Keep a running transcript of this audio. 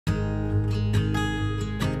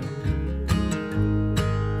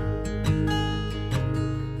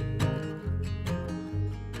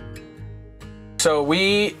So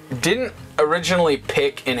we didn't originally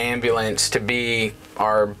pick an ambulance to be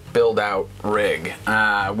our build out rig.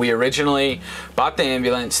 We originally bought the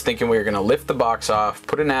ambulance thinking we were going to lift the box off,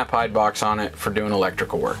 put a nap hide box on it for doing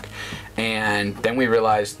electrical work. And then we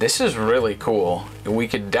realized this is really cool. We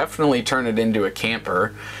could definitely turn it into a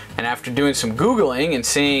camper. And after doing some Googling and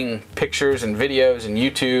seeing pictures and videos and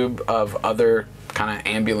YouTube of other kind of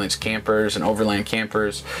ambulance campers and overland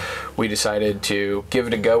campers, we decided to give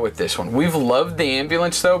it a go with this one. We've loved the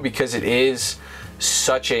ambulance though because it is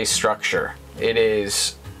such a structure. It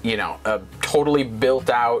is, you know, totally built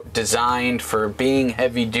out, designed for being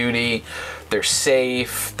heavy duty. They're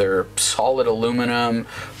safe, they're solid aluminum.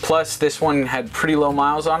 Plus this one had pretty low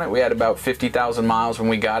miles on it. We had about 50,000 miles when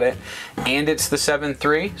we got it. And it's the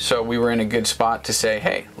 7.3, so we were in a good spot to say,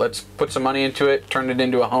 hey, let's put some money into it, turn it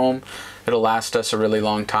into a home. It'll last us a really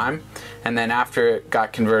long time. And then after it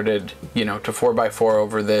got converted, you know, to 4x4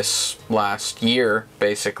 over this last year,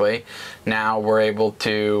 basically, now we're able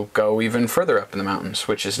to go even further up in the mountains,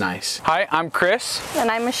 which is nice. Hi, I'm Chris.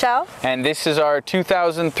 And I'm Michelle. And this is our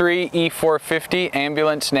 2003 E450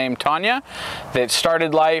 ambulance named Tanya that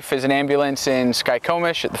started life as an ambulance in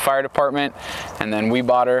Skykomish at the fire department. And then we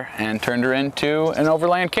bought her and turned her into an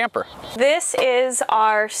overland camper. This is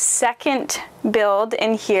our second build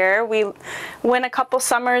in here. We went a couple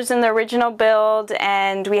summers in the original build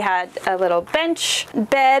and we had a little bench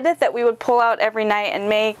bed that we would pull out every night and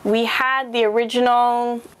make. We had the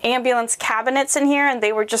original ambulance cabinets in here and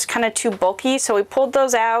they were just kind of too bulky, so we pulled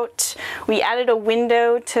those out. We added a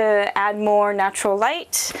window to add more natural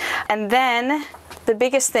light, and then the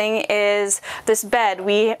biggest thing is this bed.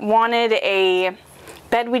 We wanted a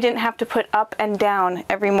bed we didn't have to put up and down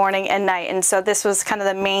every morning and night, and so this was kind of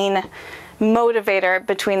the main motivator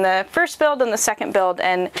between the first build and the second build,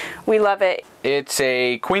 and we love it. It's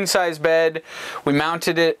a queen size bed. We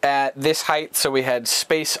mounted it at this height so we had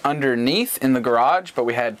space underneath in the garage, but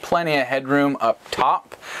we had plenty of headroom up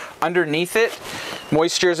top. Underneath it,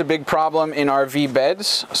 moisture is a big problem in RV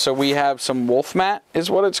beds, so we have some wolf mat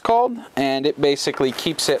is what it's called, and it basically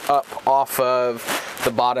keeps it up off of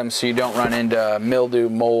the bottom so you don't run into mildew,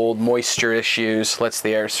 mold, moisture issues, lets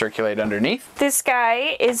the air circulate underneath. This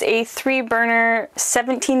guy is a 3-burner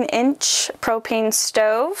 17-inch propane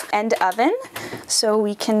stove and oven, so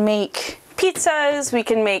we can make pizzas, we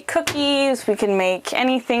can make cookies, we can make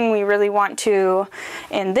anything we really want to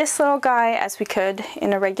in this little guy as we could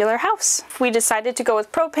in a regular house. We decided to go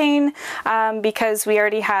with propane because we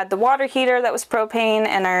already had the water heater that was propane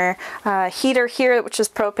and our heater here, which is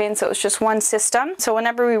propane, so it was just one system. So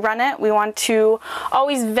whenever we run it, we want to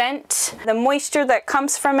always vent the moisture that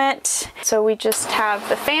comes from it. So we just have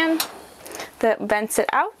the fan that vents it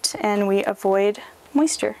out and we avoid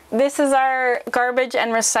moisture. This is our garbage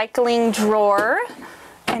and recycling drawer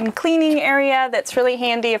and cleaning area that's really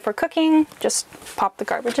handy if we're cooking. Just pop the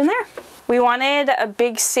garbage in there. We wanted a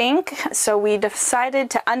big sink, so we decided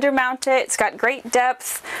to undermount it. It's got great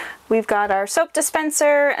depth. We've got our soap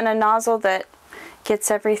dispenser and a nozzle that gets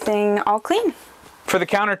everything all clean. For the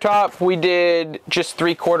countertop, we did just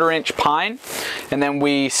 3/4 inch pine, and then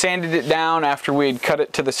we sanded it down after we'd cut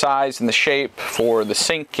it to the size and the shape for the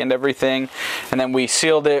sink and everything, and then we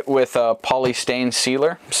sealed it with a polystyrene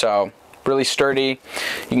sealer, so really sturdy.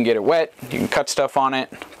 You can get it wet, you can cut stuff on it,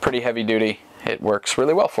 pretty heavy duty. It works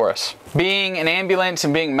really well for us. Being an ambulance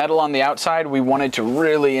and being metal on the outside, we wanted to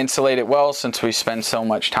really insulate it well since we spend so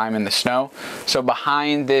much time in the snow. So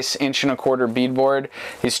behind this 1.25 inch beadboard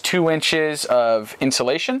is 2 inches of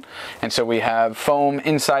insulation. And so we have foam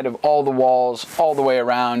inside of all the walls, all the way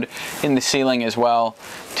around, in the ceiling as well,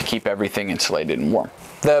 to keep everything insulated and warm.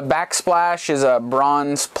 The backsplash is a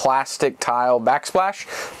bronze plastic tile backsplash.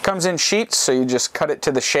 Comes in sheets, so you just cut it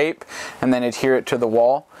to the shape and then adhere it to the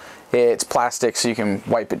wall. It's plastic, so you can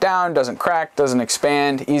wipe it down, doesn't crack, doesn't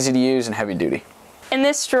expand, easy to use and heavy duty. In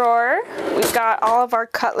this drawer, we've got all of our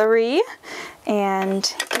cutlery and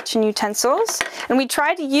kitchen utensils. And we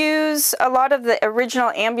try to use a lot of the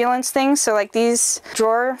original ambulance things. So like these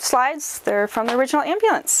drawer slides, they're from the original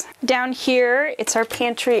ambulance. Down here, it's our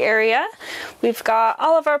pantry area. We've got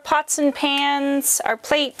all of our pots and pans, our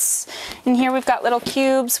plates. In here, we've got little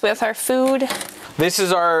cubes with our food. This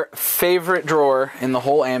is our favorite drawer in the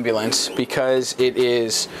whole ambulance because it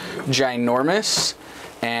is ginormous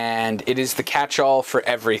and it is the catch-all for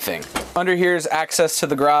everything. Under here is access to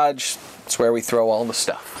the garage. It's where we throw all the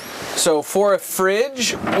stuff. So for a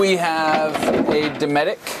fridge, we have a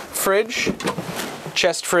Dometic fridge.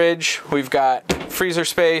 chest fridge. We've got freezer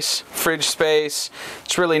space, fridge space.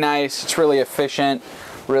 It's really nice. It's really efficient.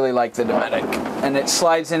 Really like the Dometic. And it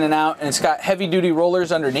slides in and out, and it's got heavy duty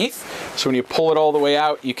rollers underneath. So when you pull it all the way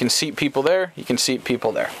out, you can seat people there, you can seat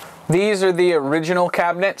people there. These are the original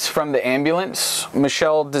cabinets from the ambulance.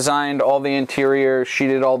 Michelle designed all the interior, she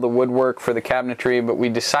did all the woodwork for the cabinetry, but we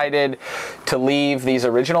decided to leave these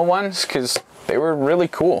original ones because they were really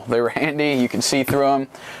cool. They were handy, you can see through them.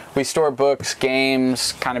 We store books,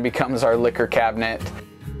 games, kind of becomes our liquor cabinet.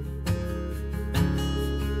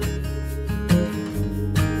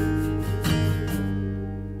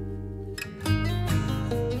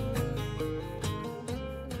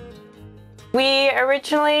 We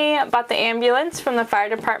originally bought the ambulance from the fire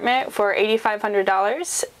department for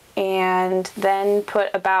 $8,500 and then put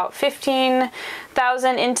about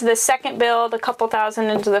 $15,000 into the second build, a couple thousand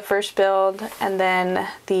into the first build, and then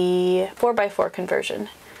the 4x4 conversion.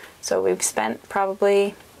 So we've spent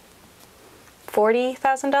probably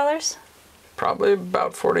 $40,000? Probably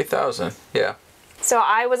about 40,000, yeah. So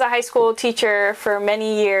I was a high school teacher for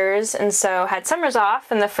many years, and so had summers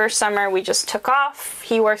off, and the first summer we just took off.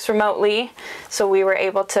 He works remotely, so we were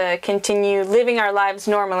able to continue living our lives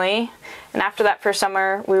normally. And after that first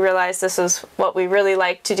summer, we realized this is what we really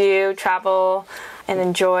like to do, travel and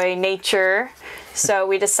enjoy nature. So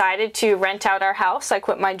we decided to rent out our house. I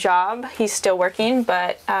quit my job. He's still working,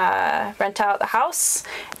 but rent out the house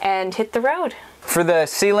and hit the road. For the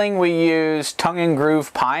ceiling, we used tongue and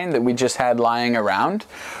groove pine that we just had lying around.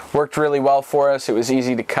 Worked really well for us. It was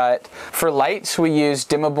easy to cut. For lights, we used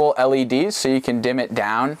dimmable LEDs, so you can dim it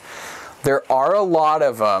down. There are a lot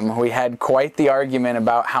of them. We had quite the argument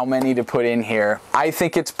about how many to put in here. I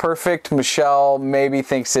think it's perfect. Michelle maybe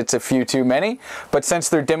thinks it's a few too many, but since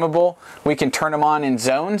they're dimmable, we can turn them on in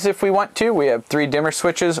zones if we want to. We have 3 dimmer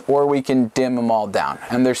switches, or we can dim them all down.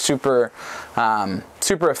 And they're super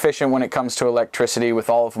efficient when it comes to electricity. With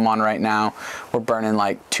all of them on right now, we're burning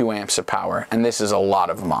like 2 amps of power, and this is a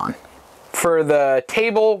lot of them on. For the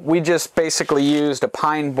table, we just basically used a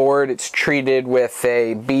pine board. It's treated with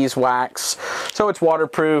a beeswax, so it's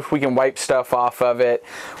waterproof. We can wipe stuff off of it,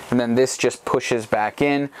 and then this just pushes back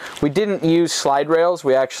in. We didn't use slide rails.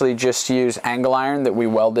 We actually just use angle iron that we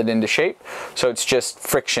welded into shape, so it's just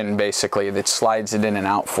friction basically that slides it in and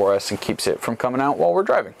out for us and keeps it from coming out while we're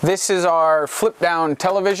driving. This is our flip down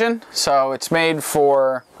television, so it's made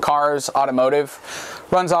for cars, automotive.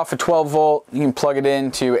 Runs off a 12 volt, you can plug it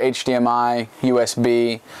into HDMI,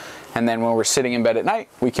 USB, and then when we're sitting in bed at night,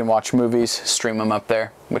 we can watch movies, stream them up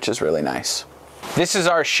there, which is really nice. This is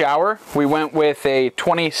our shower. We went with a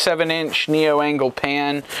 27-inch neo-angle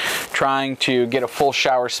pan, trying to get a full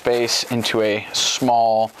shower space into a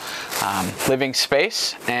small living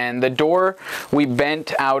space. And the door we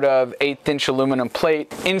bent out of 1/8-inch aluminum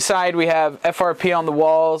plate. Inside we have FRP on the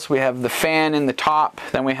walls, we have the fan in the top,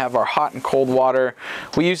 then we have our hot and cold water.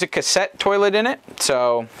 We use a cassette toilet in it,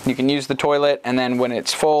 so you can use the toilet, and then when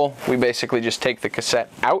it's full, we basically just take the cassette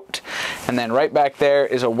out. And then right back there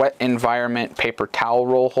is a wet environment paper towel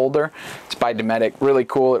roll holder. It's by Dometic, really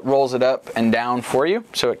cool. It rolls it up and down for you,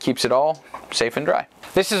 so it keeps it all safe and dry.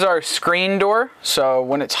 This is our screen door, so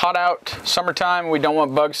when it's hot out, summertime, we don't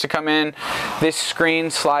want bugs to come in. This screen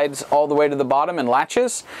slides all the way to the bottom and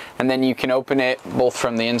latches, and then you can open it both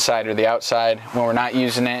from the inside or the outside. When we're not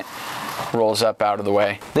using it, rolls up out of the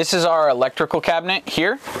way. This is our electrical cabinet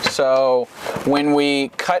here. So when we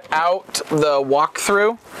cut out the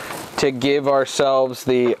walkthrough to give ourselves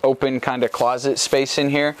the open kind of closet space in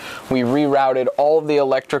here, we rerouted all of the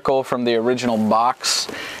electrical from the original box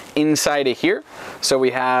inside of here. So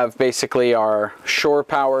we have basically our shore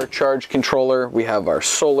power charge controller, we have our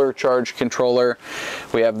solar charge controller,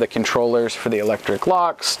 we have the controllers for the electric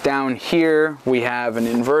locks. Down here we have an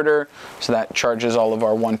inverter, so that charges all of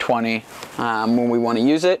our 120 when we want to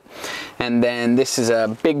use it. And then this is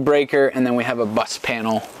a big breaker, and then we have a bus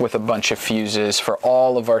panel with a bunch of fuses for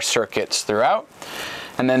all of our circuits throughout.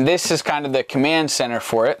 And then this is kind of the command center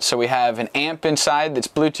for it. So we have an amp inside that's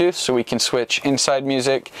Bluetooth, so we can switch inside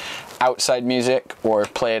music, outside music, or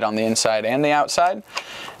play it on the inside and the outside.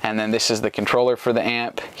 And then this is the controller for the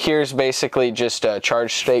amp. Here's basically just a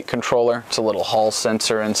charge state controller. It's a little hall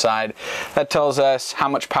sensor inside that tells us how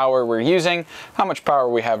much power we're using, how much power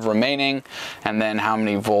we have remaining, and then how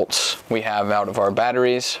many volts we have out of our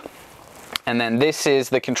batteries. And then this is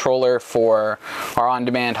the controller for our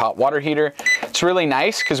on-demand hot water heater. It's really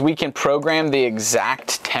nice because we can program the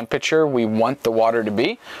exact temperature we want the water to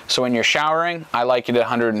be. So when you're showering, I like it at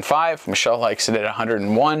 105, Michelle likes it at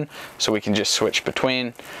 101, so we can just switch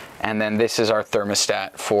between. And then this is our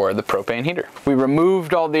thermostat for the propane heater. We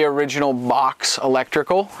removed all the original box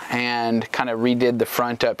electrical and kind of redid the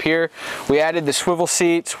front up here. We added the swivel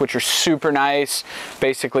seats, which are super nice.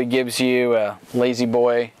 Basically gives you a lazy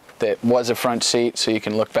boy that was a front seat, so you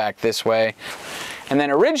can look back this way. And then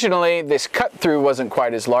originally this cut through wasn't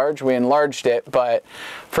quite as large. We enlarged it, but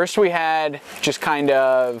first we had just kind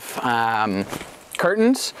of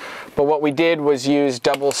curtains, but what we did was use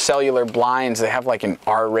double cellular blinds. They have like an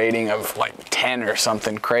R rating of like 10 or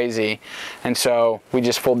something crazy. And so we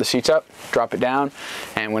just fold the seats up, drop it down,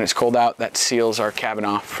 and when it's cold out, that seals our cabin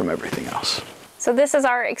off from everything else. So this is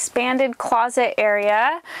our expanded closet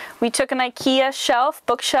area. We took an IKEA shelf,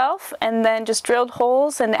 bookshelf, and then just drilled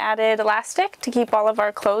holes and added elastic to keep all of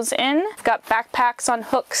our clothes in. We've got backpacks on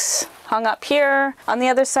hooks hung up here. On the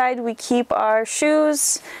other side, we keep our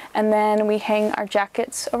shoes, and then we hang our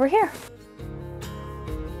jackets over here.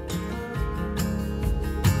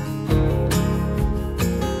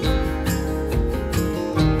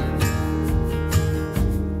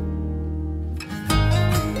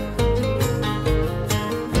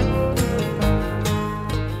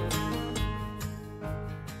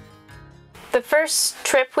 The first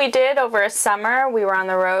trip we did over a summer, we were on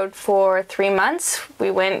the road for 3 months.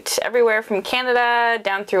 We went everywhere from Canada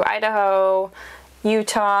down through Idaho,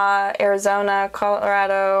 Utah, Arizona,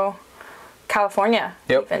 Colorado, California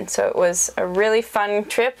even. So it was a really fun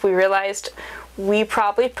trip. We realized we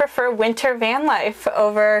probably prefer winter van life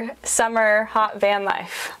over summer hot van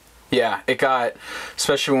life. Yeah, it got,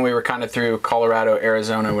 especially when we were kind of through Colorado,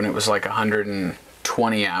 Arizona, when it was like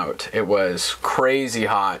 120 out. It was crazy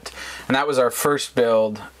hot. And that was our first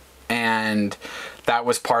build, and that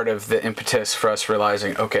was part of the impetus for us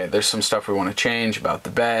realizing, okay, there's some stuff we want to change about the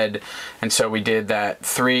bed. And so we did that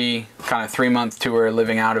 3-month tour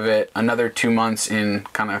living out of it, another 2 months in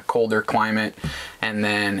kind of colder climate, and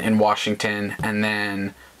then in Washington, and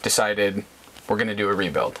then decided we're going to do a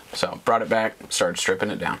rebuild. So brought it back, started stripping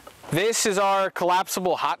it down. This is our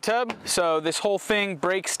collapsible hot tub. So this whole thing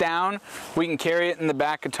breaks down. We can carry it in the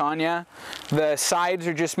back of Tanya. The sides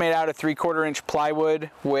are just made out of 3/4 inch plywood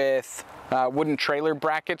with wooden trailer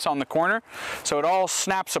brackets on the corner. So it all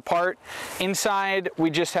snaps apart. Inside, we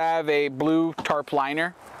just have a blue tarp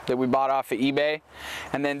liner that we bought off of eBay.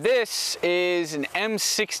 And then this is an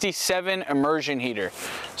M67 immersion heater.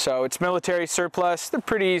 So it's military surplus. They're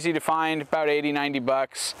pretty easy to find, about 80, 90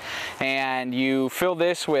 bucks. And you fill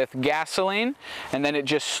this with gasoline, and then it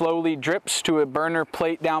just slowly drips to a burner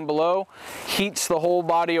plate down below, heats the whole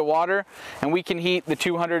body of water, and we can heat the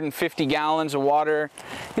 250 gallons of water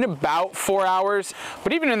in about 4 hours.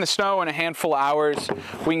 But even in the snow, in a handful of hours,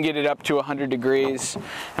 we can get it up to 100 degrees.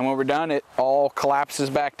 And when we're done, it all collapses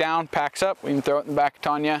back down, packs up. We can throw it in the back of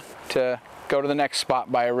Tanya to go to the next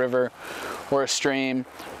spot by a river or a stream.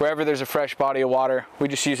 Wherever there's a fresh body of water, we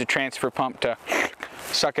just use a transfer pump to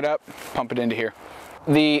suck it up, pump it into here.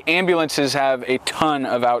 The ambulances have a ton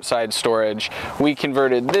of outside storage. We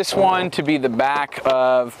converted this one to be the back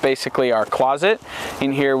of basically our closet.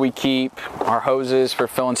 In here we keep our hoses for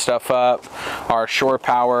filling stuff up, our shore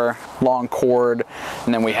power, long cord,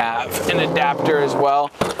 and then we have an adapter as well.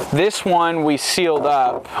 This one we sealed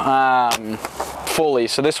up fully.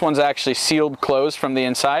 So this one's actually sealed closed from the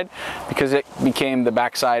inside because it became the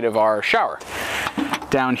backside of our shower.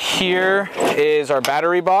 Down here is our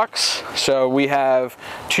battery box. So we have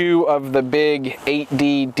 2 of the big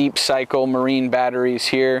 8D deep cycle marine batteries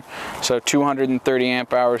here. So 230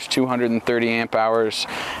 amp hours, 230 amp hours.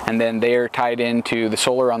 And then they're tied into the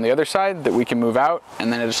solar on the other side that we can move out.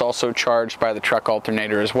 And then it's also charged by the truck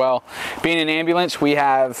alternator as well. Being an ambulance, we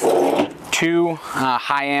have 2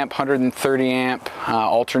 high amp, 130 amp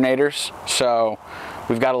alternators. So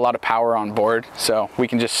we've got a lot of power on board, so we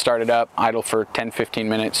can just start it up, idle for 10-15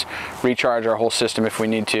 minutes, recharge our whole system if we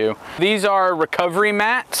need to. These are recovery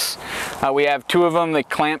mats. We have 2 of them that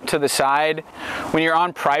clamp to the side. When you're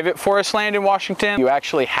on private forest land in Washington, you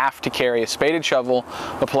actually have to carry a spaded shovel,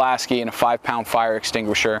 a Pulaski, and a 5-pound fire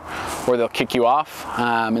extinguisher, or they'll kick you off.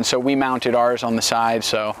 And so we mounted ours on the side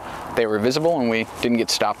so they were visible and we didn't get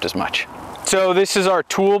stopped as much. So this is our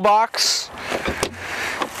toolbox.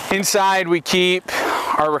 Inside we keep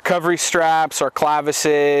our recovery straps, our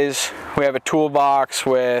clavises. We have a toolbox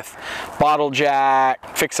with bottle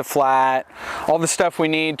jack, fix-a-flat, all the stuff we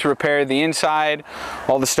need to repair the inside,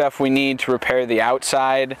 all the stuff we need to repair the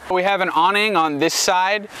outside. We have an awning on this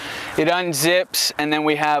side. It unzips, and then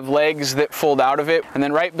we have legs that fold out of it. And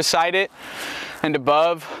then right beside it, and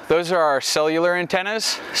above, those are our cellular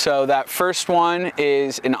antennas. So that first one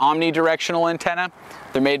is an omnidirectional antenna.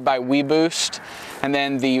 They're made by WeBoost. And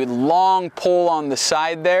then the long pole on the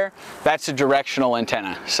side there, that's a directional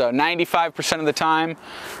antenna. So 95% of the time,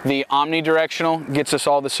 the omnidirectional gets us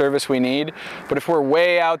all the service we need. But if we're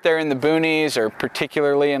way out there in the boonies, or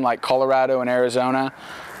particularly in like Colorado and Arizona,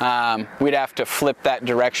 we'd have to flip that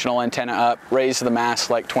directional antenna up, raise the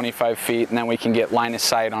mast like 25 feet, and then we can get line of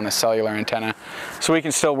sight on a cellular antenna. So we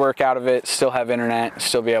can still work out of it, still have internet,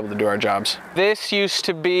 still be able to do our jobs. This used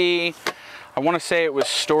to be, I want to say it was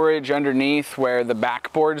storage underneath where the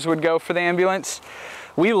backboards would go for the ambulance.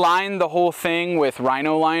 We lined the whole thing with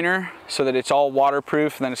Rhino liner so that it's all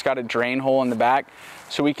waterproof, and then it's got a drain hole in the back.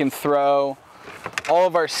 So we can throw all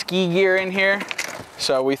of our ski gear in here.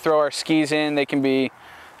 So we throw our skis in, they can be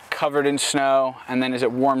covered in snow, and then as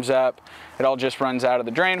it warms up, it all just runs out of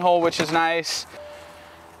the drain hole, which is nice.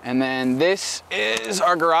 And then this is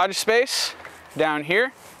our garage space down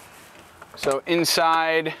here. So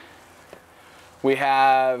inside, we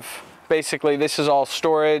have, basically this is all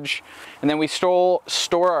storage, and then we store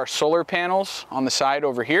our solar panels on the side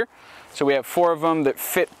over here. So we have 4 of them that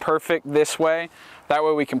fit perfect this way. That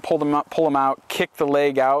way we can pull them out, kick the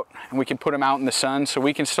leg out, and we can put them out in the sun so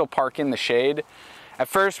we can still park in the shade. At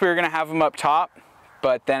first we were gonna have them up top,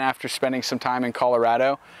 but then after spending some time in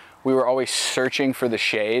Colorado, we were always searching for the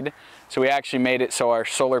shade. So we actually made it so our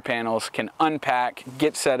solar panels can unpack,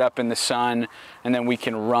 get set up in the sun, and then we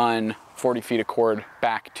can run 40 feet of cord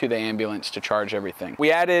back to the ambulance to charge everything.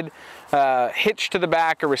 We added a hitch to the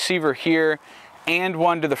back, a receiver here, and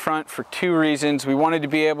one to the front for 2 reasons. We wanted to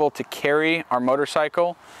be able to carry our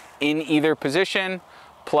motorcycle in either position,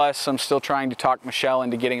 plus I'm still trying to talk Michelle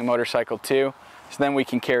into getting a motorcycle too, so then we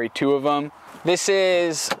can carry 2 of them. This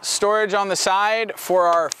is storage on the side for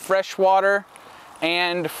our fresh water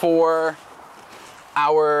and for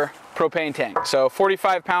our propane tank. So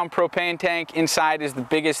 45-pound propane tank inside is the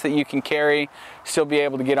biggest that you can carry, still be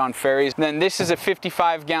able to get on ferries. And then this is a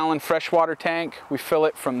 55-gallon freshwater tank. We fill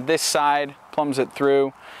it from this side, plums it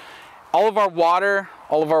through. All of our water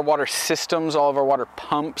systems, all of our water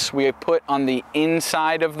pumps, we put on the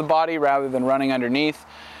inside of the body rather than running underneath.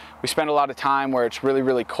 We spend a lot of time where it's really,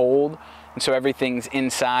 really cold, and so everything's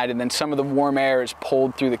inside, and then some of the warm air is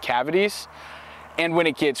pulled through the cavities. And when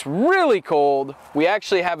it gets really cold, we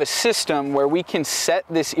actually have a system where we can set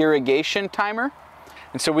this irrigation timer.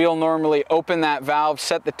 And so we'll normally open that valve,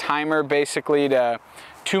 set the timer basically to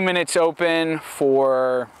 2 minutes open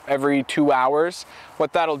for every 2 hours.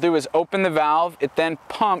 What that'll do is open the valve, it then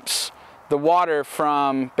pumps the water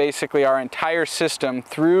from basically our entire system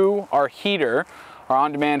through our heater, our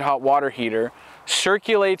on-demand hot water heater,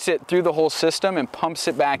 circulates it through the whole system and pumps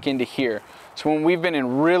it back into here. So when we've been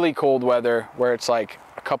in really cold weather where it's like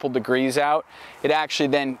a couple degrees out, it actually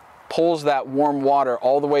then pulls that warm water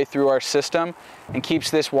all the way through our system and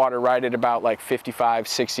keeps this water right at about like 55,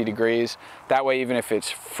 60 degrees. That way, even if it's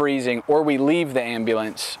freezing or we leave the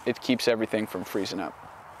ambulance, it keeps everything from freezing up.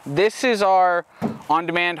 This is our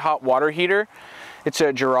on-demand hot water heater. It's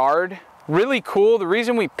a Girard. Really cool. The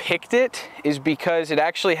reason we picked it is because it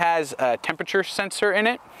actually has a temperature sensor in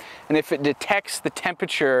it, and if it detects the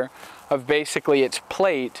temperature of basically its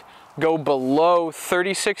plate go below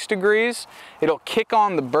 36 degrees, it'll kick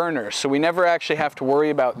on the burner, so we never actually have to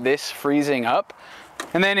worry about this freezing up.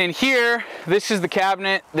 And then in here, this is the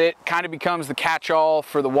cabinet that kind of becomes the catch-all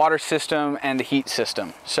for the water system and the heat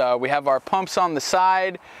system. So we have our pumps on the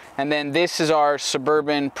side, and then this is our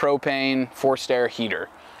Suburban propane forced air heater.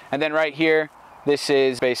 And then right here, this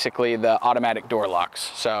is basically the automatic door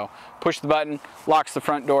locks. So push the button, locks the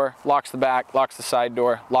front door, locks the back, locks the side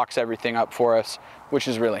door, locks everything up for us, which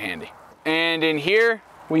is really handy. And in here,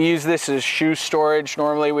 we use this as shoe storage.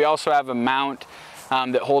 Normally, we also have a mount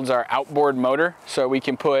that holds our outboard motor. So we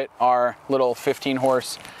can put our little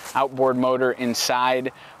 15-horse outboard motor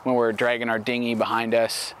inside when we're dragging our dinghy behind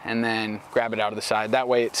us, and then grab it out of the side. That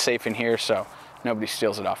way it's safe in here so nobody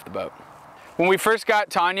steals it off the boat. When we first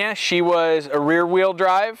got Tanya, she was a rear wheel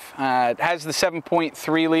drive. It has the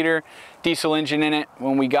 7.3 liter diesel engine in it.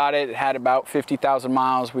 When we got it, it had about 50,000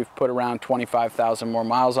 miles. We've put around 25,000 more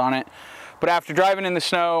miles on it. But after driving in the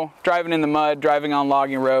snow, driving in the mud, driving on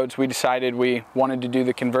logging roads, we decided we wanted to do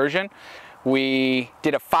the conversion. We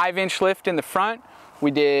did a 5-inch lift in the front.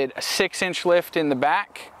 We did a 6-inch lift in the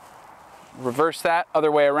back. Reverse that,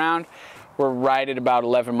 other way around. We're right at about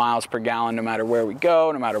 11 miles per gallon no matter where we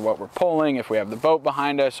go, no matter what we're pulling. If we have the boat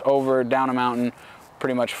behind us, over, down a mountain,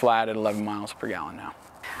 pretty much flat at 11 miles per gallon now.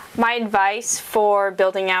 My advice for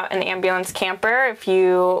building out an ambulance camper, if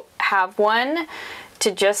you have one,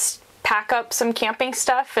 to just pack up some camping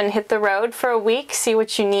stuff and hit the road for a week, see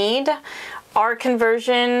what you need. Our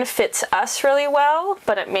conversion fits us really well,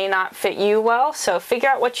 but it may not fit you well. So figure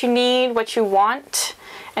out what you need, what you want,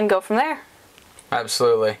 and go from there.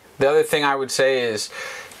 Absolutely. The other thing I would say is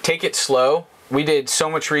take it slow. We did so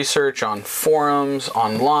much research on forums,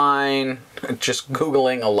 online, just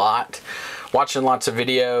Googling a lot, watching lots of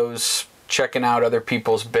videos, checking out other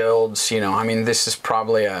people's builds. You know, I mean, this is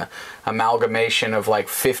probably a amalgamation of like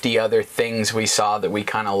 50 other things we saw that we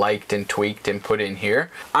kind of liked and tweaked and put in here.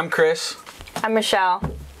 I'm Chris. I'm Michelle.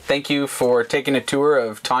 Thank you for taking a tour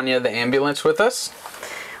of Tanya the Ambulance with us.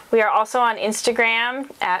 We are also on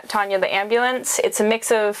Instagram at Tanya the Ambulance. It's a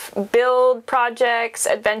mix of build projects,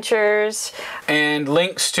 adventures. And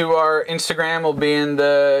links to our Instagram will be in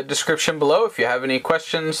the description below. If you have any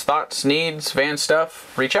questions, thoughts, needs, van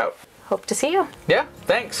stuff, reach out. Hope to see you. Yeah,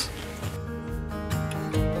 thanks.